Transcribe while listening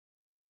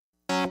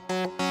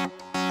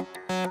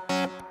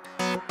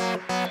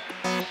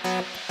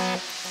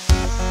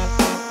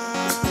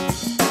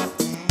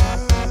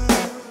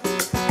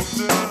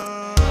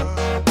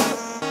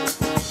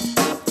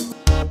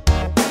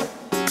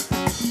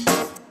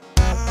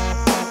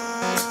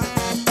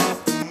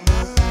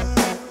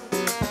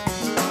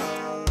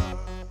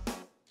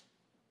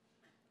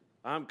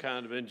I'm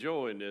kind of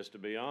enjoying this, to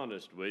be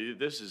honest with you.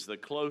 This is the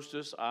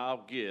closest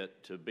I'll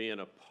get to being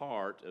a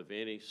part of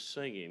any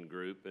singing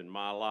group in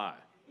my life.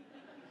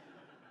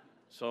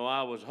 So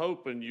I was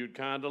hoping you'd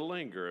kind of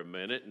linger a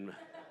minute, and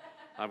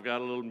I've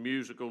got a little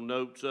musical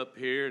notes up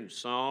here and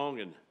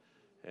song,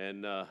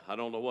 and I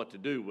don't know what to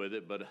do with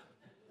it, but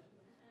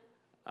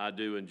I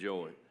do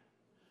enjoy it.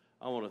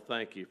 I want to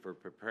thank you for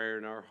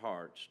preparing our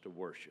hearts to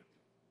worship,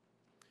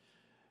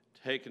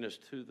 taking us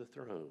to the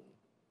throne.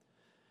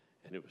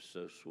 And it was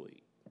so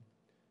sweet.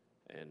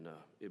 And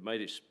it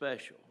made it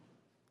special.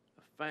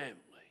 A family.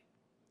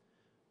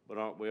 But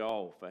aren't we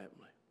all family?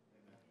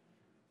 Amen.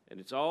 And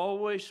it's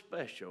always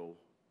special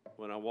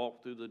when I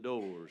walk through the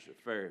doors at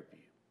Fairview.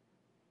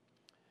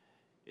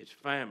 It's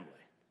family.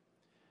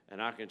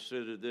 And I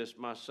consider this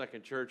my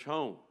second church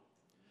home.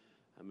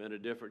 I'm in a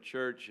different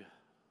church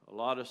a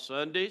lot of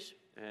Sundays,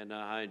 and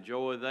I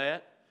enjoy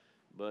that.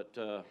 But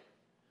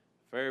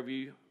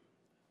Fairview,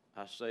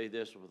 I say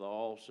this with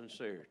all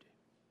sincerity.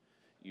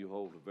 You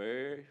hold a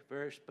very,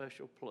 very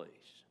special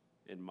place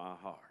in my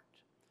heart.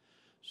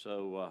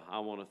 So I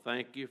want to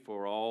thank you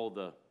for all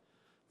the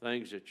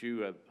things that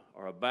you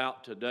are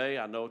about today.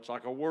 I know it's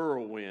like a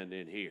whirlwind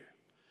in here,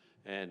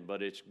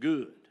 but it's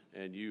good,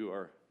 and you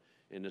are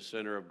in the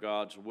center of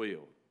God's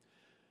will.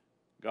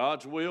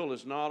 God's will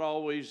is not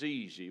always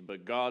easy,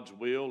 but God's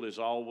will is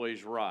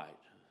always right.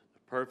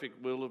 The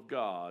perfect will of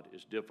God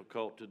is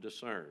difficult to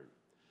discern,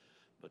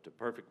 but the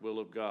perfect will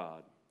of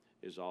God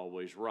is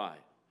always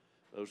right.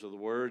 Those are the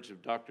words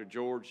of Dr.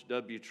 George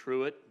W.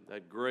 Truett,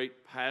 that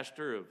great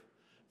pastor of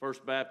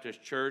First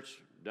Baptist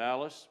Church,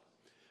 Dallas.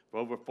 For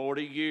over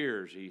 40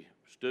 years, he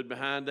stood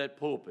behind that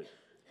pulpit,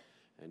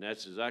 and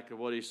that's exactly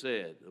what he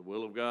said. The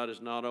will of God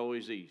is not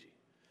always easy,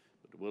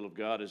 but the will of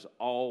God is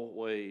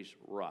always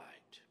right.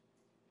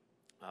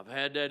 I've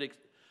had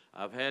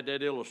that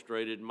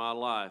illustrated in my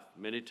life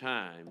many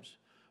times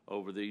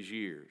over these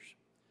years.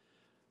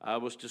 I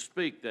was to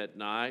speak that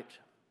night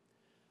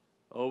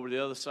over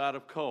the other side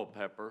of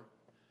Culpeper,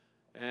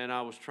 and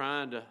I was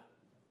trying to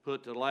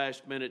put the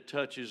last-minute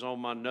touches on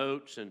my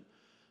notes, and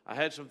I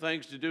had some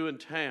things to do in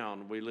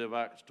town. We live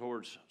out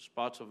towards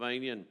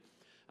Spotsylvania, and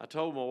I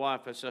told my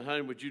wife, I said,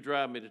 honey, would you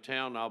drive me to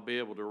town, and I'll be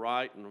able to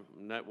write,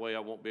 and that way I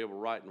won't be able to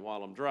write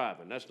while I'm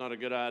driving. That's not a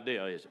good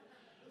idea, is it?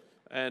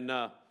 And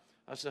I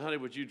said, honey,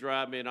 would you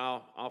drive me, and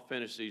I'll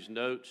finish these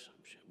notes.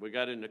 We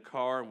got in the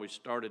car, and we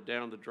started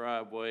down the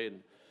driveway,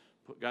 and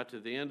got to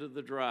the end of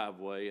the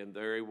driveway, and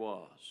there he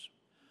was,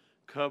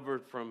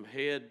 covered from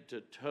head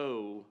to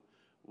toe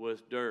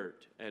with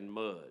dirt and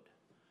mud.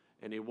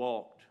 And he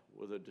walked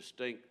with a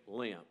distinct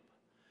limp.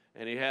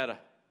 And he had a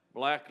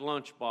black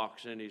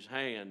lunchbox in his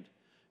hand,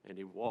 and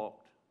he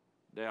walked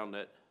down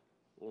that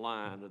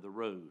line of the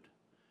road,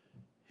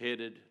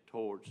 headed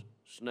towards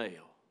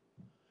Snail.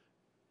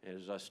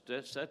 And as I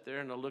sat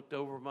there and I looked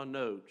over my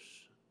notes,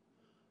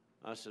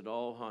 I said,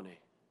 oh, honey,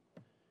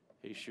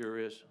 he sure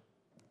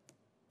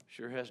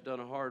has done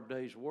a hard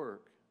day's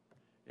work.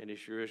 And he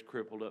sure is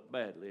crippled up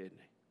badly, isn't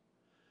he?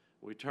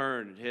 We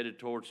turned and headed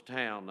towards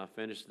town, and I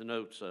finished the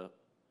notes up.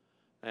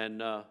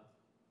 And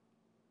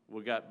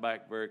we got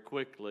back very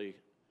quickly,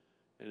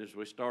 and as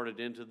we started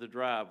into the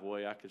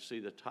driveway, I could see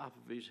the top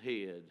of his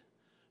head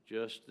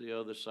just the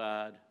other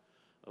side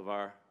of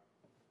our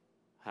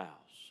house.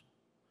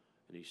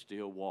 And he's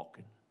still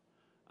walking.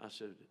 I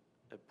said,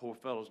 that poor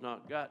fellow's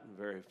not gotten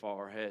very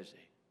far, has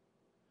he?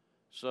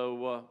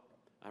 So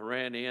I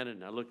ran in,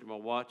 and I looked at my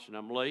watch, and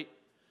I'm late.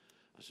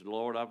 I said,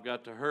 Lord, I've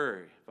got to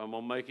hurry. If I'm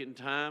going to make it in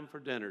time for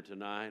dinner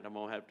tonight, I'm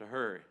going to have to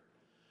hurry.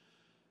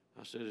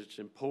 I said, it's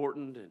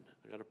important, and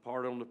I got a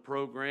part on the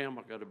program.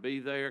 I got to be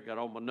there, got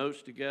all my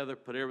notes together,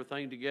 put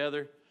everything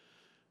together,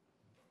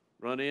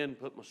 run in,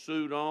 put my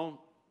suit on,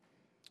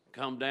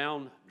 come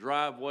down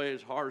driveway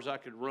as hard as I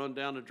could run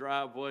down the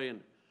driveway, and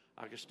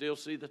I could still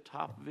see the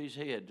top of his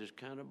head just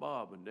kind of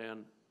bobbing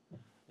down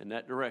in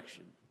that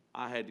direction.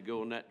 I had to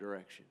go in that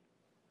direction.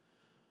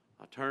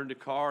 I turned the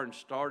car and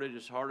started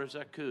as hard as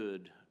I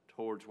could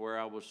towards where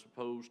I was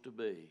supposed to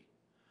be.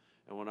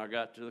 And when I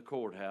got to the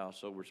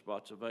courthouse over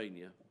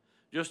Spotsylvania,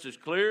 just as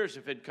clear as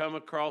if it had come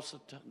across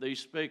these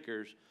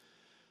speakers,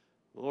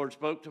 the Lord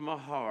spoke to my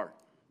heart.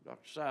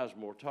 Dr.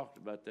 Sizemore talked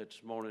about that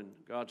this morning,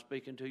 God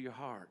speaking to your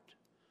heart.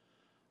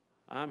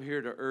 I'm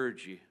here to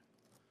urge you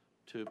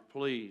to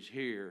please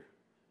hear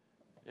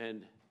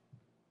and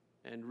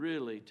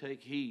really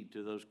take heed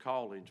to those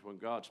callings when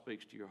God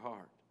speaks to your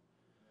heart.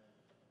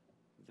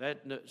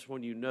 That's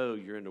when you know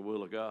you're in the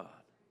will of God.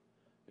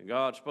 And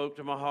God spoke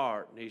to my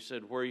heart, and he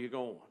said, where are you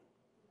going?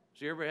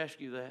 Does he ever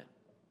ask you that?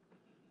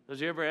 Does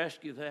he ever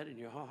ask you that in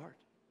your heart?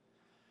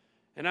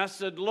 And I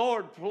said,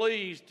 Lord,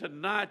 please,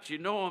 tonight, you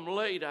know I'm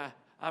late.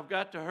 I've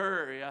got to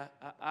hurry.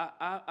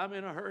 I'm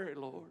in a hurry,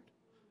 Lord.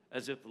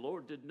 As if the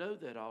Lord didn't know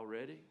that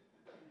already.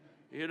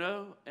 You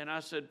know? And I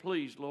said,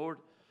 please, Lord.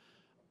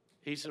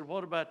 He said,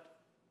 what about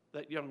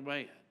that young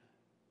man?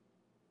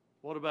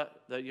 What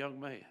about that young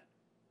man?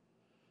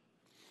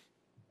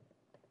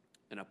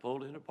 And I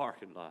pulled in a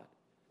parking lot,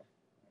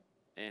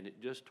 and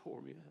it just tore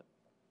me up.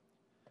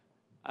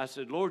 I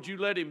said, Lord, you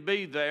let him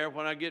be there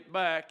when I get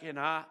back, and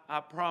I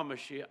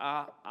promise you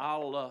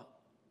I'll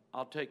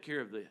take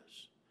care of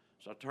this.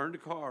 So I turned the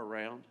car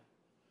around,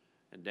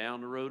 and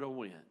down the road I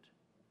went.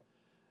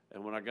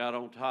 And when I got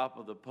on top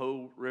of the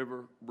Po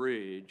River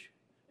Bridge,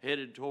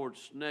 headed towards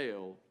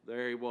Snell,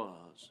 there he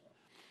was,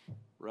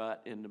 right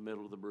in the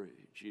middle of the bridge,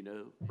 you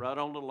know, right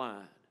on the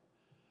line.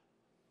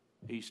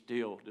 He's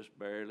still just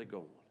barely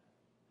going.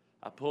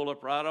 I pull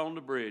up right on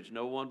the bridge.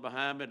 No one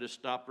behind me. Just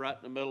stopped right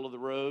in the middle of the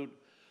road,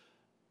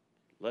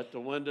 let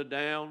the window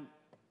down,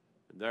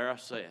 and there I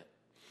sat.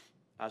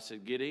 I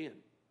said, get in.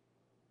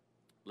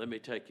 Let me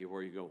take you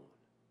where you're going.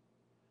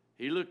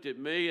 He looked at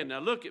me, and now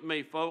look at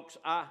me, folks.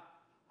 I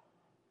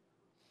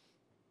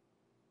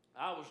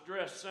was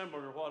dressed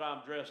similar to what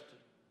I'm dressed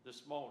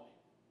this morning.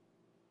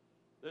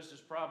 This is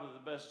probably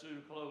the best suit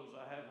of clothes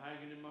I have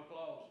hanging in my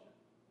closet.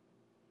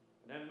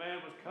 And that man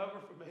was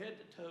covered from head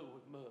to toe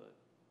with mud.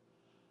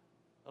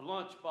 A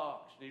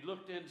lunchbox, and he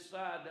looked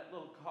inside that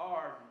little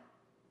car,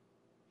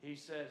 and he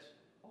says,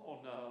 oh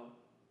no,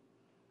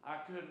 I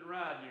couldn't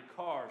ride in your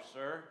car,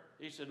 sir.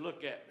 He said,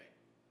 look at me.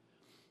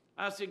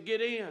 I said,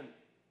 get in.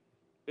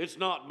 It's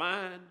not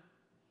mine.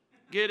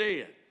 Get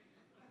in.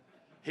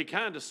 He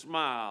kind of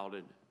smiled,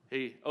 and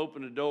he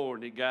opened the door,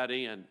 and he got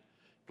in,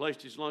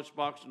 placed his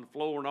lunchbox on the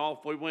floor, and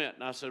off we went.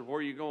 And I said, where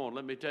are you going?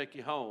 Let me take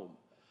you home.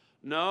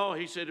 No,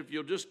 he said, if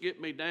you'll just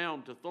get me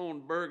down to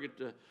Thornburg at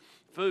the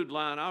food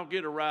line, I'll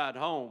get a ride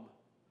home.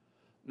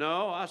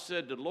 No, I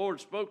said, the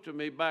Lord spoke to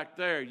me back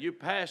there. You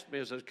passed me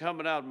as I was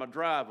coming out of my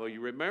driveway.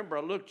 You remember?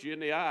 I looked you in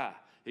the eye.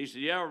 He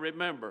said, yeah, I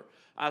remember.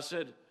 I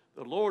said,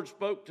 the Lord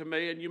spoke to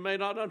me, and you may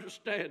not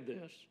understand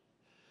this,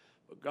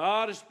 but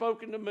God has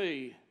spoken to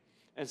me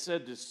and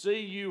said to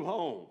see you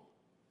home.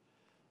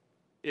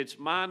 It's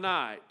my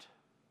night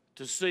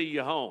to see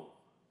you home.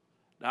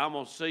 Now I'm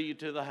going to see you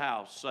to the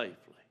house safely.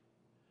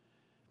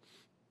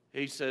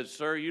 He said,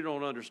 sir, you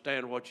don't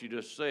understand what you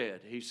just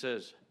said. He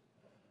says,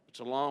 it's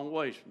a long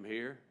ways from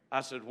here.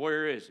 I said,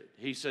 where is it?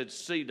 He said,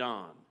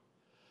 Sidon.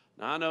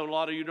 Now, I know a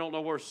lot of you don't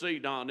know where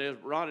Sidon is,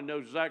 but Ronnie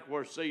knows exactly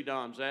where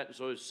Sidon's at. And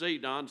so it's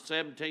Sidon,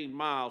 17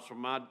 miles from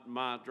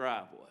my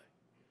driveway.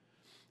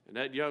 And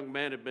that young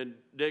man had been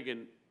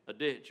digging a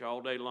ditch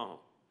all day long.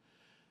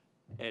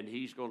 And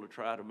he's going to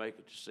try to make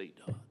it to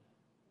Sidon.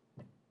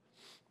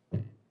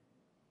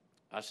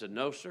 I said,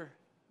 no, sir,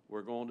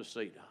 we're going to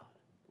Sidon.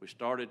 We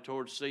started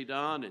towards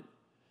Sidon, and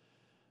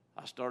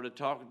I started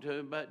talking to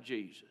him about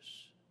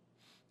Jesus.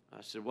 I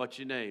said, what's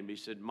your name? He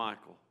said,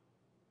 Michael.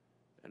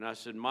 And I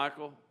said,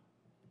 Michael,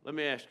 let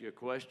me ask you a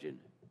question.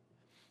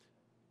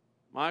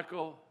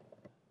 Michael,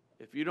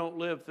 if you don't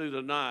live through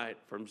the night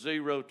from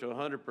 0 to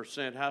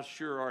 100%, how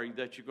sure are you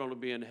that you're going to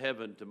be in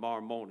heaven tomorrow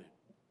morning?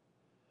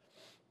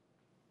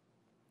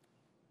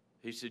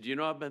 He said, you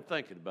know, I've been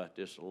thinking about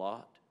this a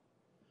lot.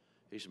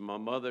 He said, my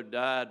mother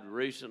died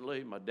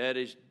recently. My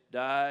daddy's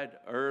died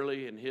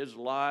early in his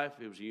life.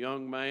 He was a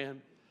young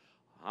man.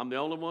 I'm the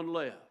only one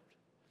left.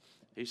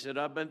 He said,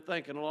 I've been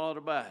thinking a lot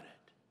about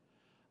it.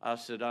 I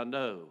said, I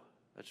know.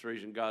 That's the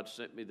reason God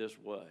sent me this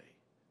way,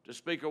 to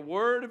speak a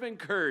word of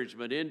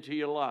encouragement into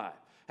your life.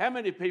 How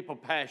many people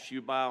pass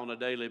you by on a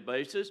daily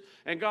basis,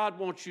 and God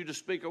wants you to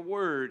speak a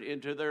word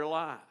into their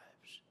lives,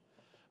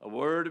 a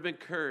word of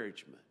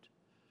encouragement?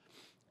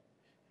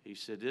 He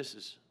said, this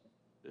is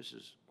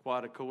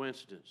quite a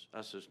coincidence.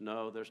 I says,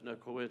 no, there's no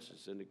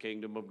coincidence in the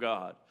kingdom of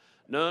God.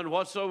 None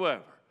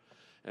whatsoever.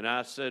 And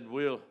I said,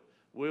 we'll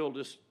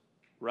just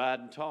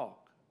ride and talk.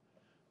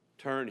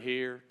 Turn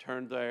here,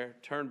 turn there,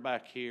 turn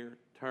back here,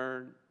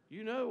 turn.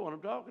 You know what I'm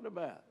talking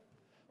about.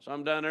 So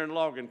I'm down there in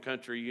logging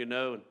country, you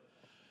know, and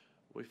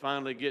we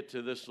finally get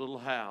to this little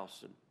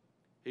house, and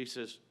he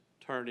says,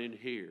 turn in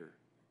here,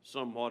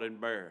 somewhat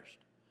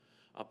embarrassed.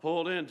 I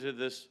pulled into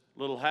this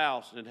little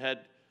house, and it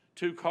had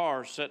 2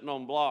 cars sitting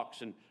on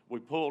blocks, and we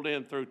pulled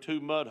in through 2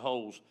 mud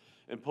holes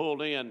and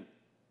pulled in.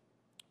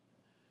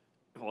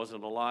 There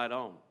wasn't a light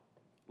on.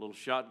 A little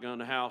shotgun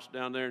house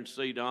down there in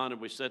Sidon,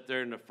 and we sat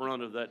there in the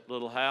front of that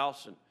little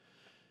house, and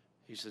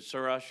he said,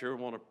 sir, I sure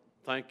want to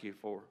thank you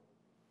for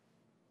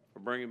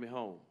bringing me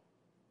home.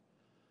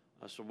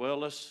 I said, well,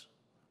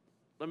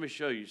 let me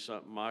show you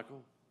something,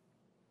 Michael.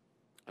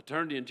 I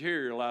turned the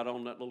interior light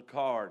on that little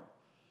car,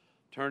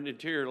 turned the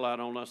interior light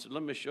on. I said,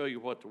 let me show you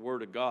what the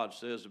Word of God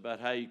says about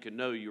how you can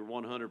know you're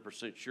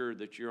 100% sure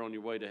that you're on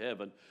your way to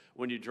heaven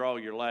when you draw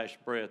your last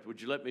breath.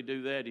 Would you let me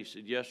do that? He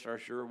said, yes, sir, I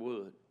sure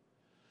would.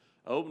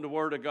 I opened the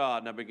Word of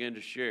God, and I began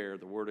to share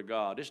the Word of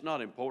God. It's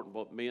not important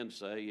what men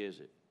say, is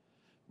it?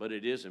 But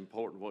it is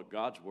important what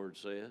God's Word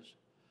says.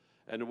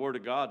 And the Word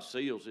of God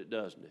seals it,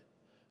 doesn't it?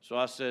 So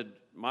I said,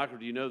 Michael,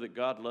 do you know that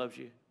God loves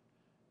you?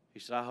 He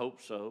said, I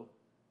hope so.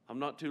 I'm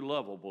not too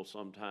lovable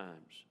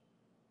sometimes.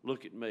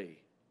 Look at me.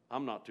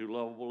 I'm not too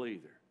lovable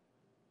either.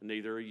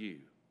 Neither are you.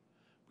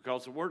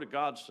 Because the Word of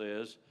God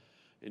says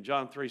in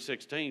John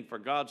 3:16, for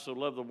God so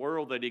loved the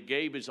world that he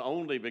gave his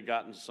only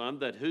begotten Son,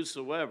 that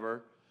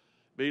whosoever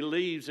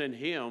believes in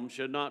him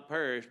should not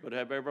perish but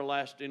have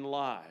everlasting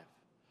life.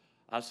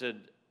 I said,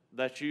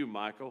 that's you,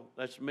 Michael.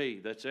 That's me.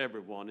 That's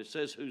everyone. It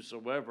says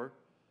whosoever.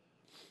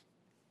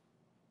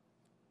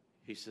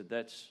 He said,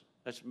 that's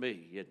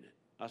me, isn't it?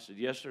 I said,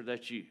 yes, sir,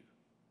 that's you.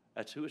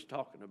 That's who it's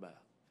talking about.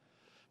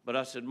 But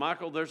I said,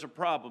 Michael, there's a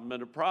problem, and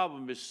the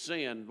problem is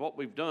sin, what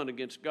we've done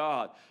against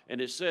God.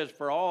 And it says,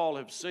 for all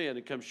have sinned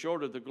and come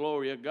short of the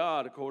glory of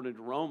God, according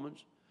to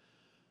Romans.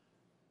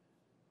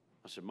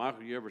 I said,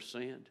 Michael, you ever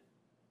sinned?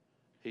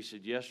 He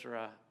said, yes,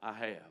 sir, I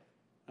have.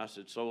 I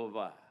said, so have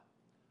I.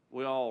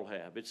 We all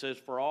have. It says,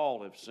 for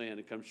all have sinned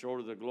and come short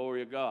of the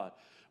glory of God.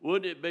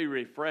 Wouldn't it be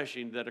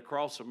refreshing that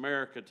across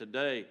America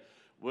today,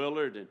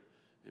 Willard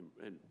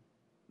and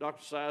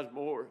Dr.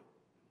 Sizemore,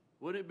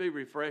 wouldn't it be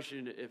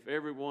refreshing if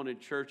everyone in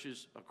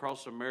churches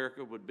across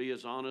America would be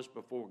as honest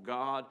before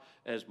God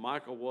as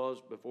Michael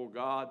was before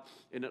God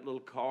in that little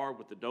car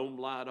with the dome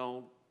light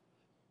on?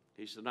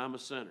 He said, I'm a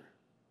sinner.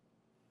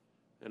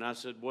 And I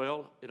said,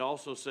 well, it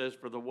also says,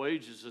 for the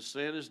wages of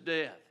sin is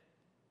death.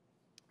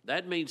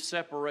 That means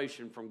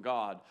separation from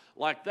God.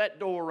 Like that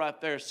door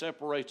right there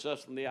separates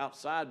us from the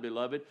outside,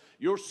 beloved.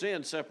 Your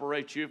sin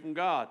separates you from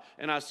God.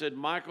 And I said,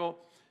 Michael,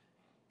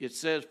 it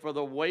says, for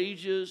the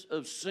wages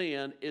of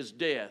sin is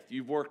death.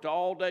 You've worked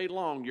all day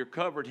long. You're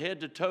covered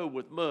head to toe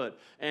with mud.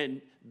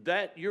 And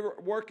that you're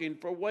working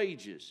for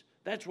wages.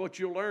 That's what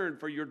you'll earn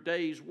for your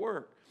day's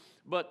work.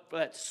 But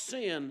that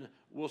sin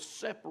will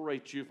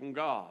separate you from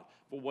God.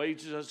 For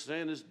wages of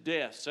sin is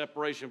death,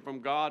 separation from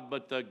God.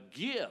 But the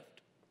gift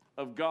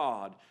of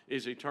God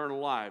is eternal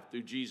life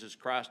through Jesus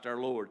Christ our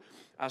Lord.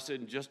 I said,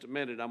 in just a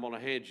minute, I'm going to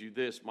hand you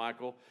this,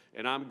 Michael,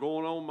 and I'm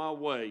going on my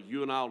way.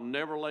 You and I will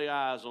never lay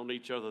eyes on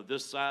each other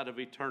this side of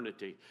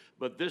eternity,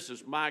 but this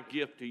is my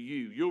gift to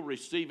you. You'll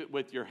receive it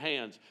with your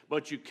hands,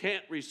 but you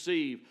can't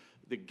receive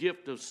the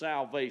gift of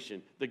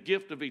salvation, the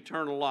gift of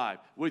eternal life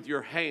with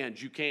your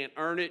hands. You can't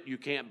earn it. You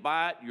can't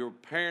buy it. Your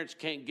parents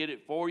can't get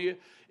it for you.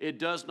 It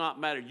does not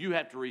matter. You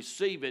have to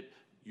receive it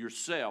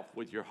yourself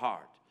with your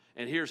heart,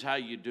 and here's how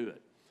you do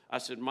it. I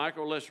said,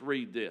 Michael, let's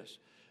read this.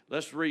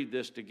 Let's read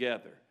this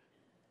together.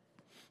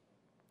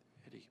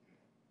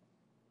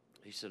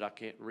 He said, I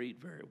can't read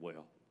very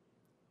well.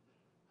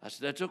 I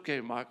said, that's okay,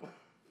 Michael.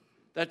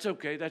 That's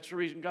okay. That's the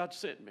reason God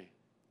sent me.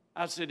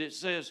 I said, it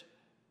says,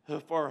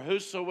 for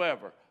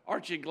whosoever.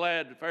 Aren't you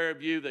glad, the fair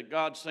of you, that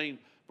God seen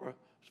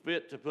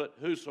fit to put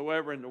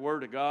whosoever in the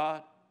Word of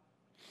God?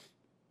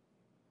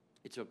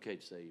 It's okay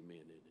to say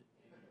amen,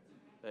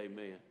 isn't it?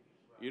 Amen.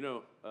 You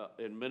know,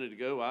 a minute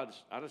ago,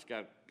 I just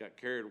got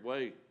carried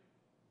away,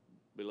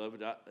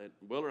 beloved.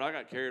 Willard, I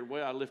got carried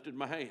away. I lifted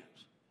my hands.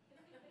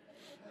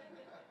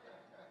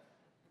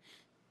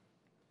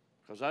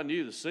 Because I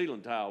knew the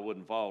ceiling tile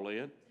wouldn't fall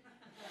in.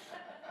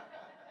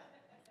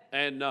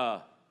 And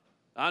I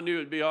knew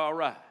it'd be all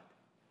right.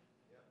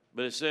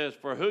 But it says,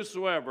 for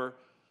whosoever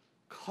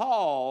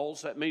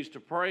calls, that means to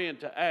pray and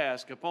to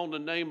ask, upon the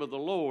name of the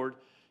Lord,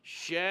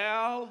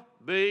 shall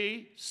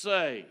be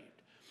saved.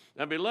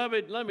 Now,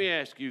 beloved, let me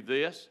ask you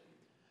this.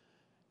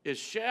 Is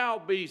shall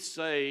be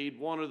saved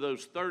one of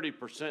those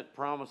 30%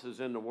 promises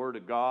in the Word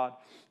of God?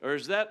 Or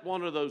is that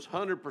one of those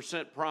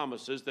 100%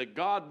 promises that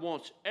God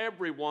wants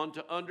everyone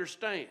to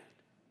understand?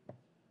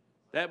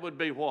 That would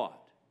be what?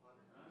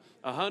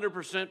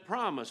 100%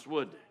 promise,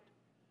 wouldn't it?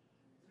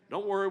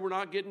 Don't worry, we're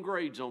not getting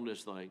grades on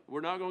this thing. We're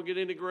not going to get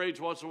any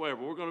grades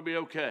whatsoever. We're going to be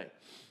okay.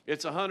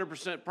 It's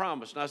 100%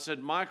 promise. And I said,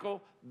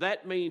 Michael,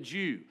 that means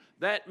you.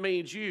 That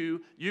means you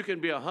can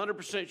be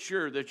 100%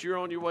 sure that you're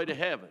on your way to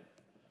heaven.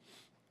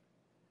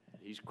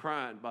 He's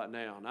crying by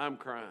now, and I'm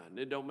crying.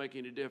 It don't make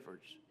any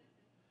difference.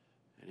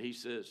 And he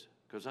says,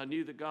 because I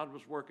knew that God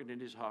was working in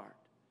his heart.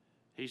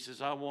 He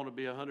says, I want to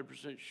be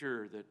 100%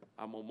 sure that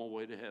I'm on my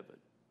way to heaven.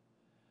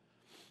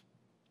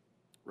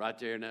 Right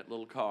there in that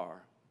little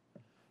car,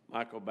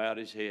 Michael bowed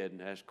his head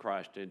and asked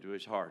Christ into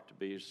his heart to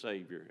be his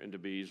Savior and to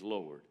be his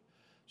Lord,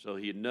 so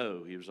he'd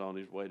know he was on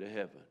his way to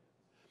heaven.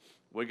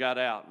 We got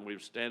out, and we were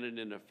standing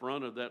in the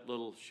front of that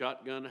little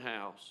shotgun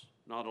house,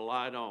 not a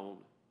light on,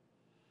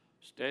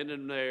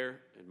 standing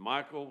there, and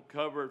Michael,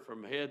 covered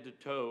from head to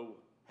toe,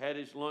 had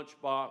his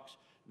lunchbox.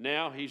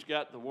 Now he's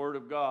got the Word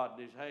of God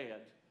in his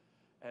hands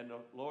and the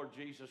Lord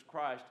Jesus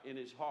Christ in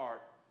his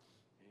heart.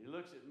 And he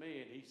looks at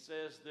me, and he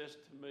says this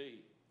to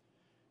me.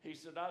 He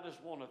said, I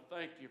just want to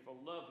thank you for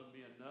loving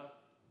me enough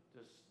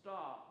to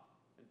stop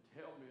and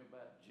tell me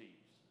about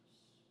Jesus.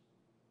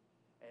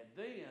 And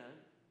then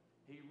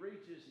he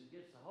reaches and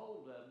gets a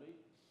hold of me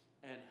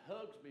and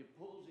hugs me,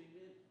 pulls me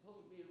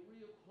in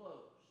real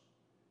close.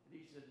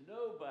 And he said,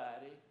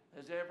 nobody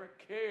has ever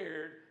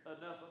cared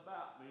enough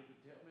about me to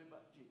tell me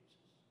about Jesus.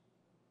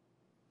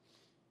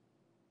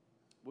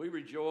 We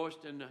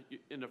rejoiced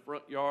in the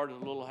front yard of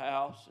the little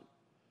house. And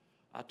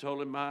I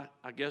told him I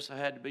guess I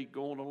had to be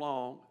going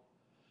along.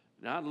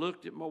 And I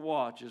looked at my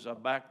watch as I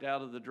backed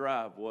out of the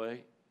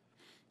driveway,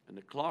 and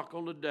the clock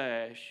on the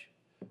dash,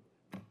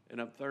 and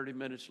I'm 30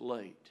 minutes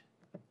late.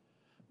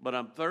 But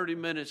I'm 30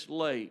 minutes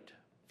late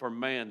for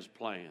man's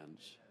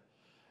plans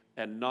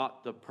and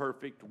not the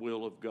perfect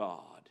will of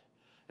God.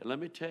 And let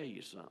me tell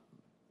you something.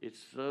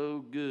 It's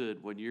so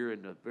good when you're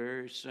in the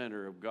very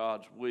center of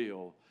God's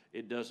will,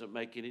 it doesn't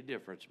make any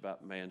difference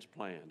about man's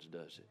plans,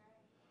 does it?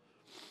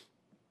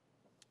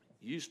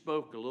 You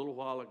spoke a little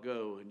while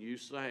ago and you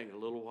sang a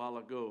little while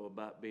ago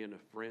about being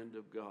a friend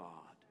of God.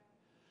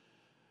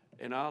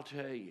 And I'll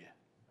tell you,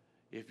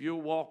 if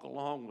you'll walk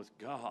along with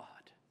God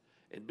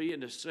and be in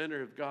the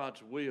center of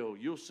God's will,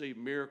 you'll see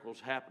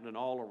miracles happening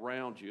all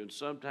around you. And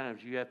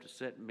sometimes you have to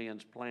set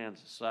men's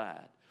plans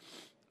aside.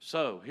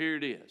 So here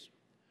it is.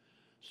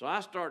 So I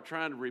start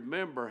trying to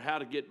remember how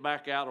to get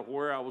back out of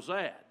where I was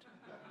at.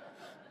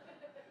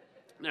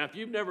 Now, if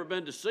you've never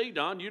been to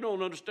Gideon, you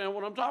don't understand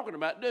what I'm talking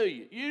about, do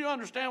you? You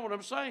understand what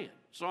I'm saying.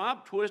 So I'm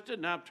twisted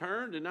and I've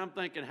turned and I'm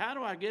thinking, how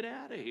do I get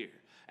out of here?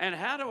 And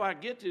how do I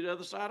get to the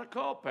other side of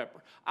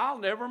Culpeper? I'll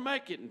never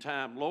make it in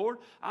time, Lord.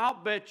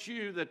 I'll bet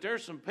you that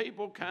there's some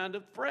people kind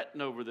of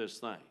fretting over this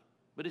thing.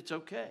 But it's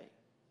okay.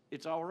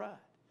 It's all right.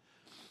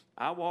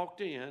 I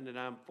walked in and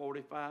I'm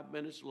 45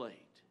 minutes late.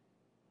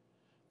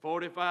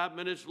 45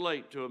 minutes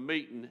late to a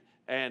meeting,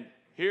 and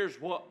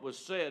here's what was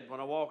said when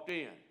I walked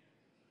in.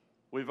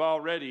 We've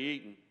already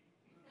eaten.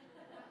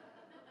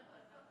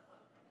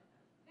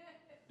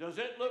 Does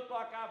it look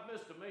like I've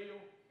missed a meal?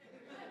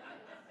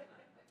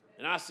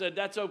 And I said,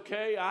 that's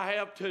okay, I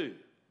have too.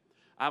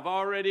 I've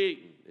already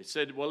eaten. They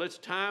said, well, it's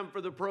time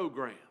for the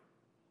program.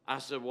 I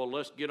said, well,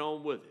 let's get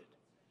on with it.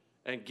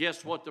 And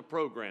guess what the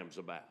program's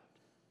about?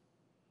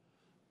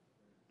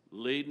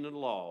 Leading the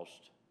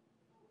lost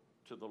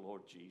to the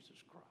Lord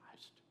Jesus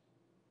Christ.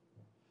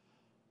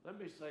 Let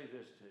me say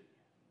this to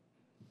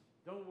you.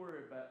 Don't worry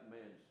about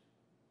man's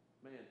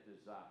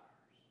desires.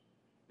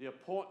 The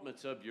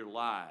appointments of your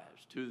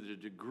lives to the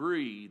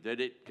degree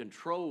that it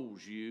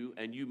controls you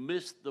and you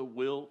miss the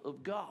will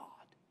of God.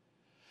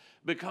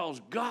 Because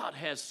God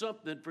has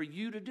something for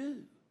you to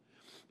do.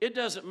 It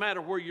doesn't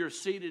matter where you're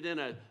seated in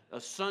a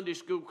Sunday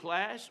school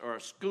class or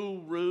a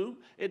school room.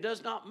 It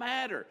does not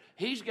matter.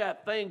 He's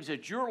got things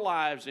that your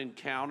lives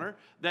encounter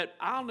that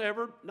I'll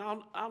never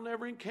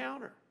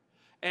encounter.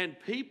 And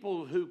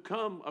people who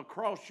come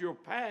across your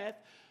path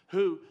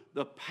who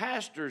the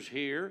pastors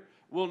here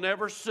will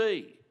never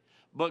see.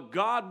 But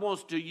God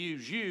wants to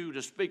use you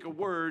to speak a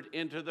word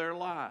into their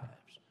lives.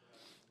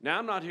 Now,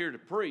 I'm not here to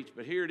preach,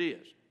 but here it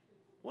is.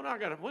 When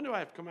do I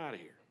have to come out of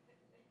here?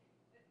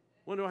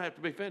 When do I have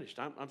to be finished?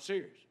 I'm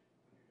serious.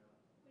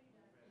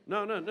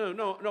 No.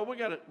 We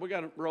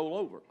gotta roll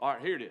over. All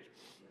right, here it is.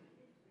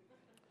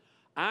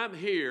 I'm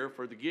here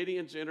for the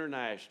Gideon's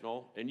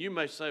International, and you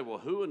may say, well,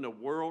 who in the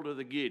world are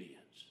the Gideons?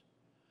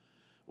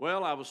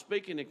 Well, I was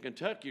speaking in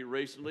Kentucky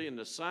recently, and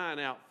the sign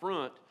out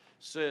front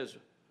says,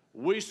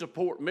 we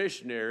support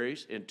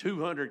missionaries in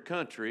 200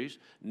 countries,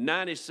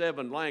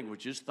 97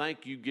 languages.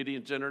 Thank you,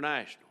 Gideon's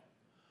International.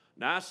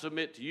 Now, I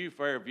submit to you,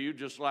 Fairview,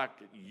 just like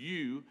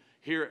you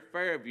here at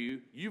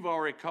Fairview, you've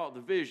already caught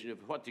the vision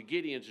of what the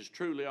Gideons is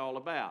truly all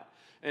about.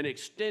 An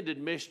extended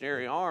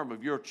missionary arm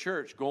of your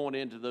church going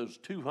into those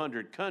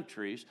 200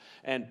 countries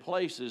and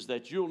places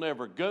that you'll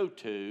never go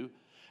to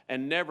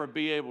and never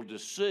be able to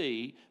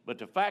see. But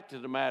the fact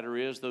of the matter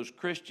is those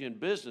Christian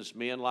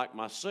businessmen like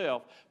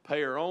myself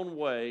pay our own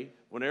way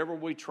whenever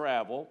we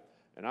travel,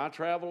 and I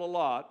travel a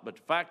lot, but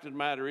the fact of the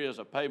matter is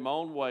I pay my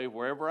own way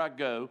wherever I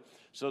go,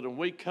 so that when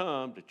we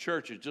come to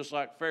churches just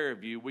like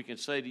Fairview, we can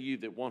say to you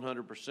that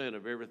 100%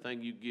 of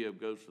everything you give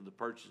goes for the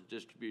purchase and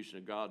distribution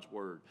of God's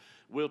Word.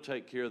 We'll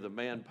take care of the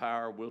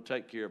manpower. We'll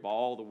take care of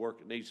all the work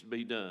that needs to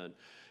be done,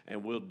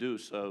 and we'll do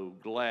so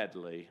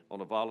gladly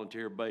on a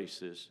volunteer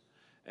basis.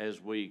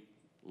 As we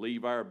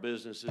leave our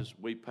businesses,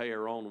 we pay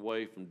our own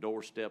way from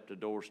doorstep to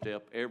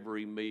doorstep,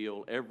 every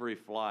meal, every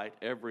flight,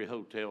 every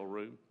hotel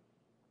room,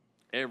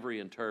 every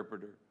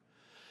interpreter.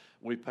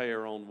 We pay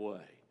our own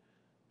way.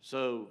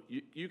 So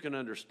you can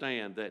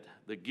understand that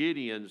the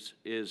Gideons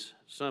is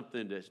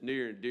something that's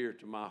near and dear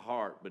to my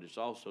heart, but it's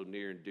also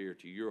near and dear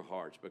to your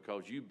hearts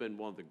because you've been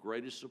one of the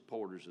greatest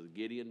supporters of the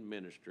Gideon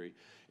ministry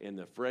in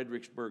the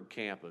Fredericksburg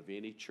camp of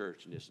any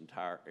church in this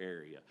entire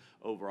area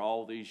over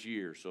all these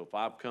years. So if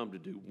I've come to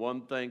do one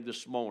thing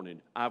this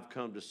morning, I've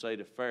come to say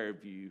to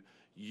Fairview,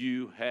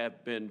 you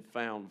have been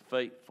found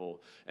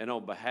faithful. And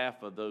on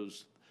behalf of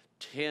those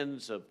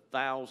tens of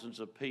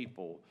thousands of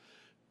people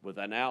with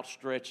an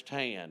outstretched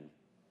hand,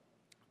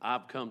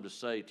 I've come to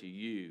say to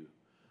you,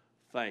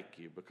 thank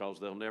you, because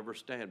they'll never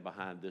stand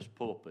behind this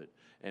pulpit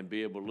and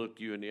be able to look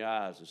you in the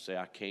eyes and say,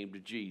 I came to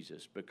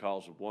Jesus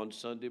because of one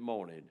Sunday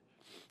morning,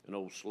 an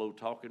old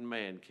slow-talking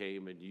man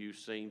came and you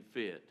seen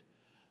fit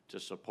to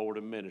support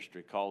a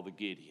ministry called the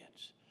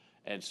Gideons.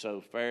 And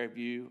so,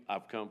 Fairview,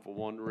 I've come for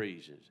one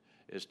reason,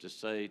 is to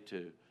say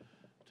to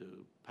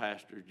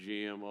Pastor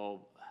Jim,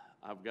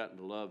 I've gotten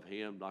to love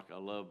him like I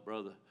love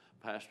Brother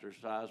Pastor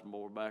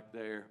Sizemore back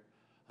there.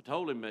 I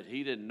told him that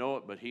he didn't know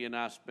it, but he and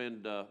I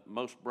spend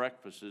most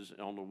breakfasts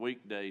on the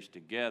weekdays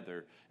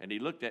together, and he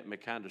looked at me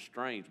kind of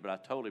strange, but I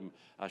told him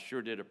I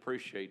sure did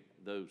appreciate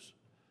those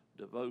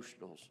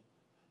devotionals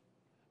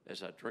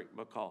as I drink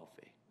my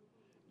coffee.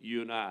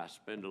 You and I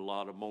spend a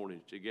lot of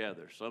mornings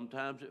together,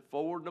 sometimes at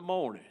 4 in the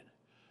morning.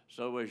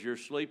 So as you're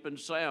sleeping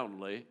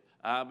soundly,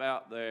 I'm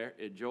out there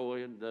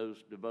enjoying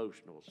those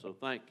devotionals. So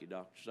thank you,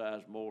 Dr.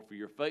 Sizemore, for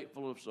your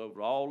faithfulness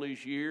over all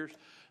these years,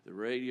 the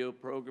radio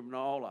program and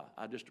all.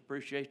 I just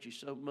appreciate you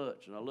so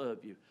much, and I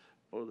love you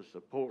for the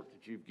support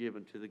that you've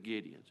given to the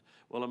Gideons.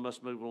 Well, I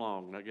must move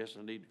along, and I guess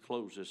I need to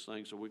close this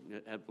thing so we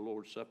can have the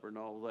Lord's Supper and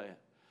all that.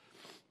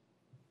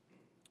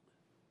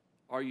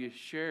 Are you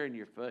sharing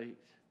your faith?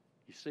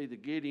 You see, the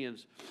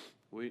Gideons,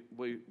 we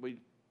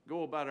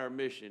go about our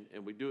mission,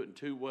 and we do it in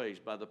two ways: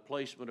 by the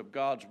placement of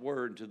God's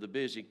word into the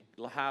busy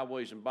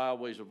highways and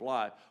byways of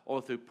life,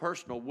 or through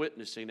personal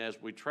witnessing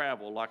as we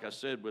travel, like I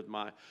said with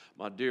my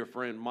dear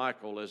friend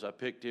Michael as I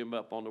picked him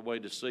up on the way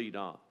to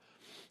Sidon.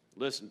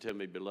 Listen to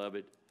me,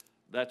 beloved.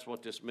 That's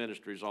what this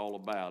ministry is all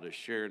about, is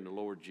sharing the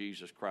Lord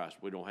Jesus Christ.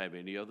 We don't have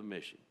any other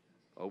mission.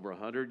 Over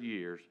 100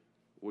 years,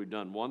 we've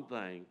done one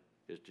thing,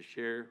 is to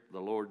share the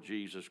Lord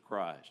Jesus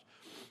Christ.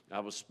 I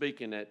was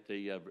speaking at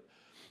the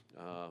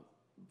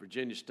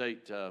Virginia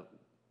State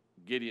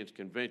Gideon's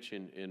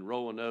Convention in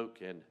Roanoke,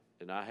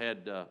 and I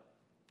had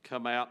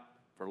come out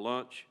for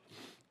lunch.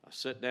 I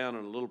sat down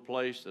in a little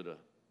place at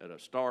a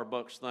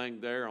Starbucks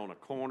thing there on a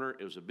corner.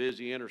 It was a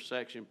busy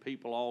intersection,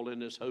 people all in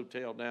this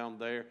hotel down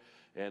there,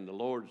 and the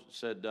Lord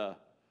said,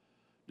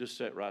 just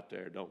sit right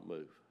there, don't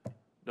move.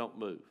 Don't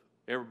move.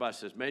 Everybody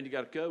says, man, you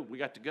got to go. We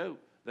got to go.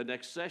 The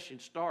next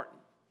session's starting.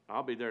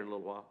 I'll be there in a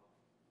little while.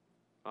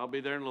 I'll be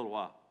there in a little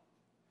while.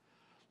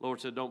 Lord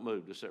said, don't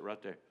move. Just sit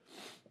right there.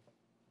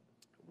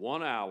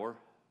 1 hour,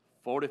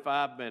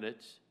 45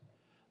 minutes,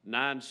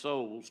 9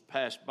 souls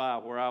passed by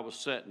where I was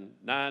sitting.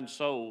 9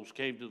 souls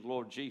came to the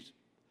Lord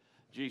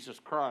Jesus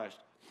Christ.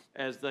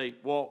 As they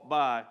walked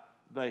by,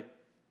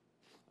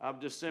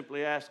 I've just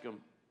simply asked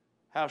them,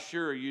 how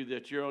sure are you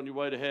that you're on your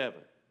way to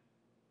heaven?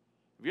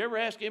 Have you ever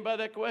asked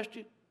anybody that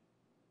question?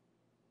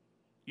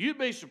 You'd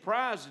be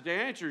surprised at the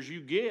answers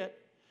you get.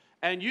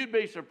 And you'd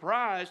be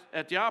surprised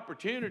at the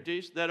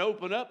opportunities that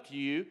open up to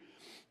you.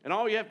 And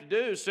all you have to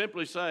do is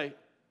simply say,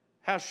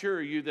 how sure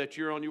are you that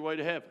you're on your way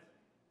to heaven?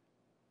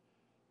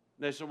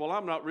 And they said, well,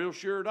 I'm not real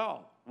sure at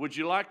all. Would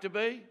you like to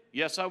be?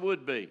 Yes, I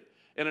would be.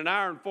 In 1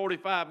 hour and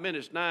 45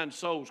 minutes, 9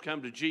 souls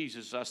come to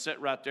Jesus. I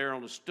sat right there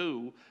on a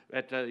stool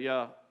at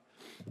the,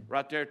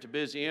 right there at the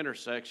busy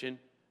intersection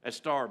at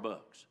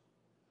Starbucks.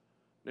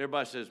 And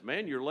everybody says,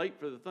 man, you're late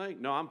for the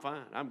thing. No, I'm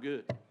fine. I'm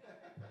good.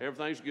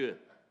 Everything's good.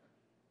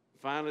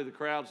 Finally, the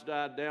crowds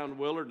died down in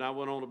Willard, and I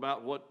went on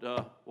about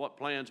what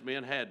plans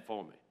men had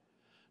for me.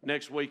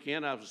 Next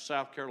weekend, I was in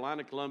South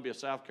Carolina, Columbia,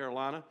 South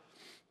Carolina,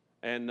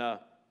 and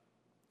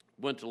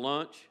went to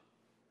lunch.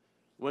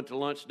 Went to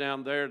lunch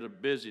down there at a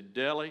busy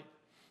deli,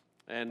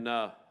 and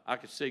I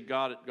could see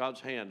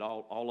God's hand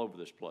all over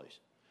this place.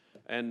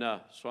 And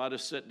so I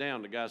just sat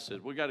down. The guy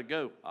said, we got to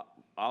go.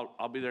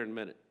 I'll be there in a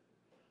minute.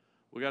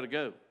 We got to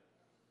go.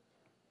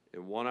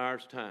 In 1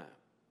 hour's time.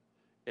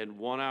 In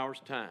 1 hour's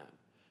time.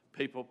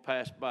 People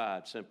pass by,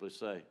 I'd simply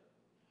say,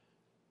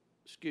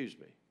 excuse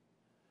me.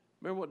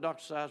 Remember what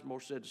Dr.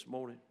 Sizemore said this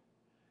morning?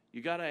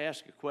 You got to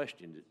ask a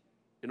question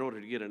in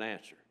order to get an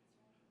answer.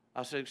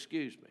 I said,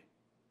 excuse me.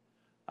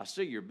 I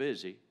see you're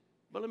busy,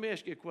 but let me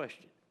ask you a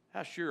question.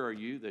 How sure are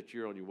you that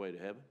you're on your way to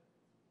heaven?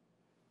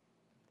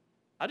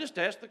 I just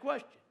asked the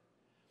question.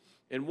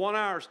 In 1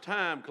 hour's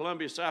time,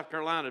 Columbia, South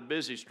Carolina,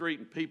 busy street,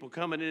 and people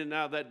coming in and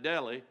out of that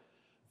deli,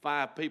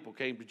 5 people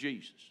came to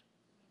Jesus.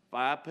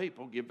 5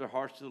 people give their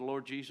hearts to the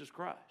Lord Jesus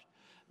Christ.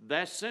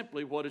 That's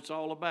simply what it's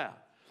all about.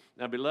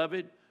 Now,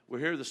 beloved, we're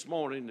here this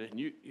morning,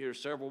 and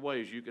here's several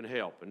ways you can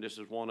help, and this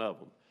is one of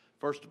them.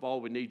 First of all,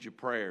 we need your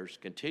prayers.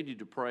 Continue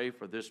to pray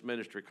for this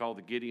ministry called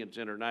the Gideons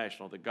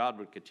International, that God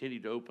would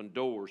continue to open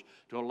doors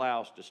to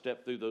allow us to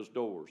step through those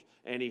doors.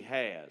 And He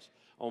has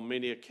on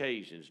many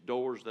occasions,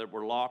 doors that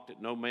were locked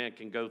that no man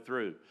can go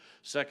through.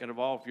 Second of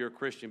all, if you're a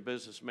Christian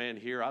businessman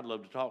here, I'd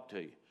love to talk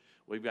to you.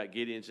 We've got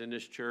Gideons in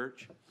this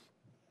church,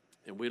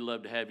 and we'd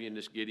love to have you in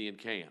this Gideon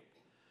camp.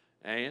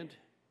 And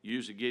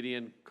use a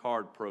Gideon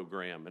card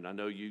program, and I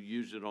know you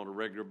use it on a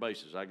regular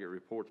basis. I get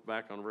reports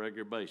back on a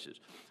regular basis.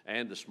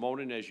 And this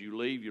morning as you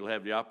leave, you'll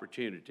have the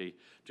opportunity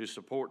to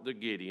support the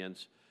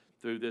Gideons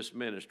through this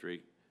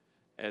ministry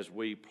as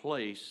we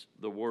place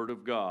the Word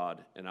of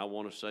God. And I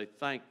want to say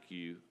thank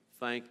you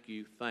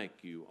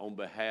on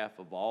behalf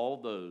of all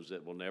those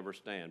that will never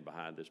stand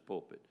behind this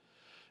pulpit.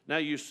 Now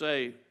you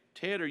say,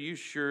 Ted, are you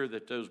sure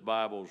that those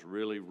Bibles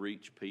really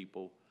reach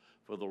people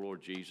for the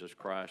Lord Jesus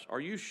Christ?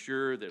 Are you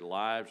sure that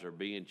lives are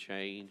being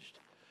changed?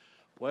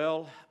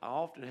 Well, I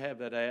often have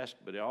that asked,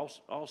 but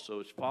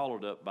also it's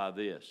followed up by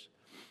this.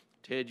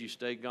 Ted, you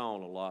stay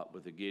gone a lot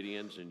with the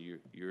Gideons, and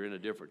you're in a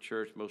different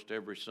church most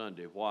every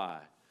Sunday. Why?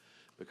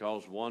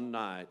 Because one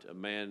night a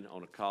man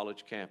on a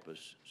college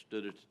campus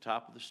stood at the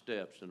top of the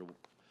steps, and a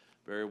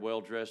very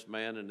well-dressed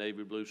man in a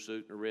navy blue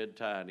suit and a red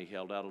tie, and he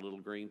held out a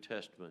little green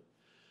testament.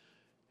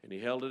 And he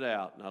held it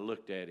out, and I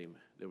looked at him.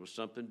 There was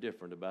something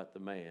different about the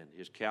man.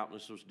 His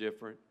countenance was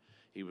different.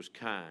 He was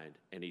kind,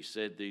 and he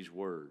said these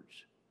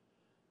words,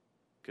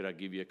 could I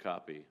give you a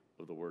copy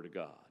of the Word of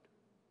God?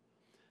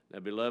 Now,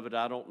 beloved,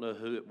 I don't know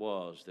who it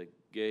was that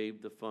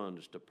gave the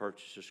funds to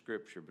purchase the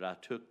scripture, but I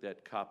took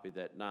that copy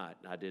that night,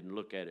 and I didn't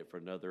look at it for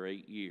another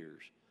 8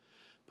 years.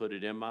 Put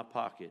it in my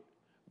pocket,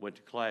 went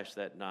to class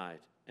that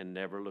night, and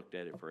never looked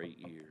at it for 8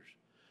 years.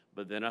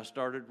 But then I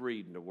started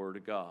reading the Word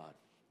of God,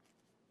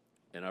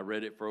 and I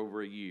read it for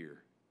over a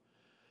year.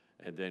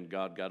 And then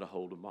God got a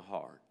hold of my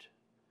heart.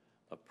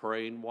 A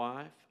praying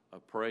wife, a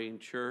praying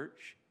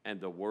church,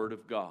 and the Word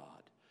of God.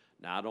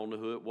 Now, I don't know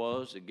who it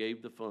was that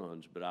gave the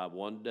funds, but I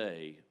one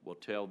day will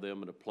tell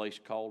them in a place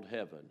called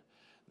heaven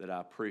that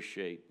I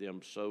appreciate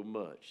them so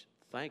much.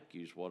 Thank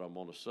you is what I'm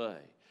going to say.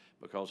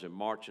 Because in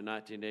March of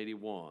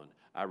 1981,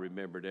 I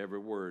remembered every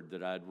word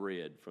that I'd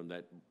read from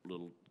that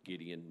little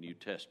Gideon New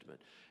Testament,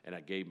 and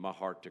I gave my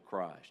heart to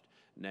Christ.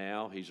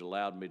 Now he's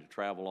allowed me to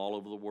travel all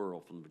over the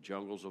world, from the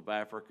jungles of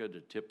Africa to the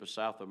tip of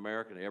South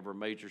America to every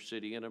major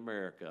city in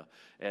America,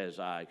 as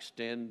I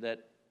extend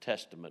that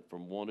testament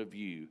from one of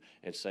you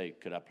and say,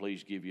 could I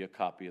please give you a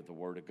copy of the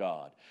Word of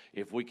God?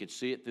 If we could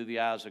see it through the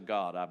eyes of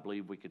God, I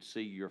believe we could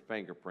see your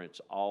fingerprints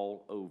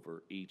all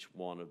over each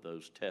one of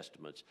those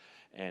testaments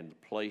and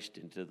placed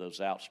into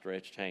those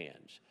outstretched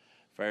hands.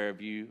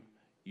 Fairview,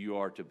 you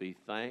are to be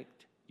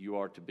thanked, you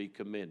are to be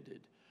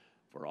commended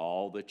for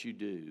all that you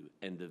do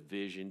and the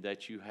vision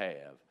that you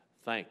have.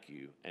 Thank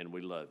you, and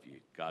we love you.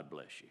 God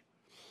bless you.